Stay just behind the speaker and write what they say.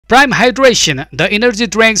Prime Hydration, the energy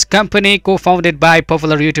drinks company co-founded by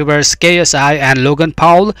popular YouTubers KSI and Logan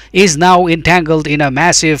Paul, is now entangled in a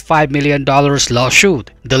massive $5 million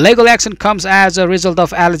lawsuit. The legal action comes as a result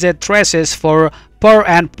of alleged traces for per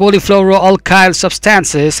and polyfluoroalkyl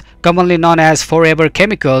substances, commonly known as forever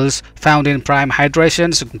chemicals, found in Prime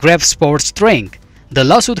Hydration's Grape Sports Drink. The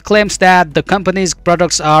lawsuit claims that the company's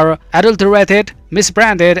products are adulterated,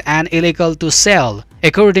 misbranded, and illegal to sell,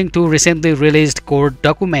 according to recently released court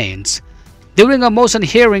documents. During a motion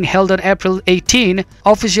hearing held on April 18,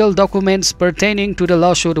 official documents pertaining to the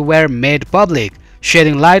lawsuit were made public,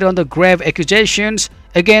 shedding light on the grave accusations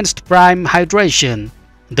against Prime Hydration.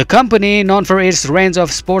 The company, known for its range of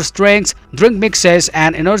sports drinks, drink mixes,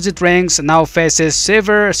 and energy drinks, now faces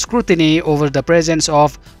severe scrutiny over the presence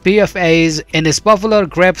of PFAs in its popular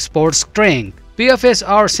Grape Sports Drink. PFAs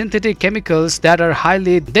are synthetic chemicals that are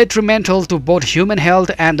highly detrimental to both human health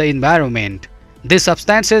and the environment. These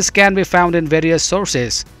substances can be found in various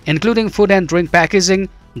sources, including food and drink packaging,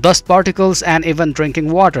 dust particles, and even drinking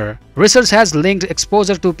water. Research has linked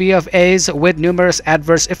exposure to PFAs with numerous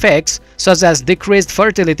adverse effects, such as decreased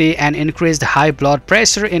fertility and increased high blood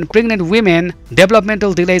pressure in pregnant women,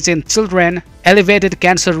 developmental delays in children, elevated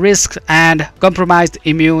cancer risks, and compromised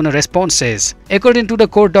immune responses. According to the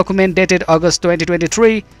court document dated August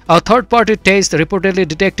 2023, a third-party test reportedly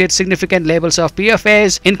detected significant levels of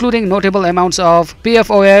PFAs, including notable amounts of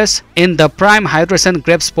PFOS, in the Prime Hydration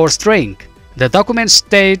Grape Sports Drink. The document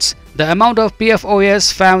states the amount of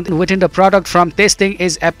PFOS found within the product from testing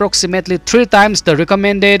is approximately 3 times the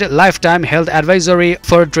recommended lifetime health advisory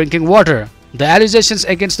for drinking water. The allegations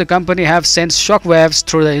against the company have sent shockwaves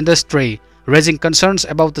through the industry, raising concerns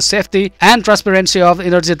about the safety and transparency of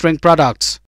energy drink products.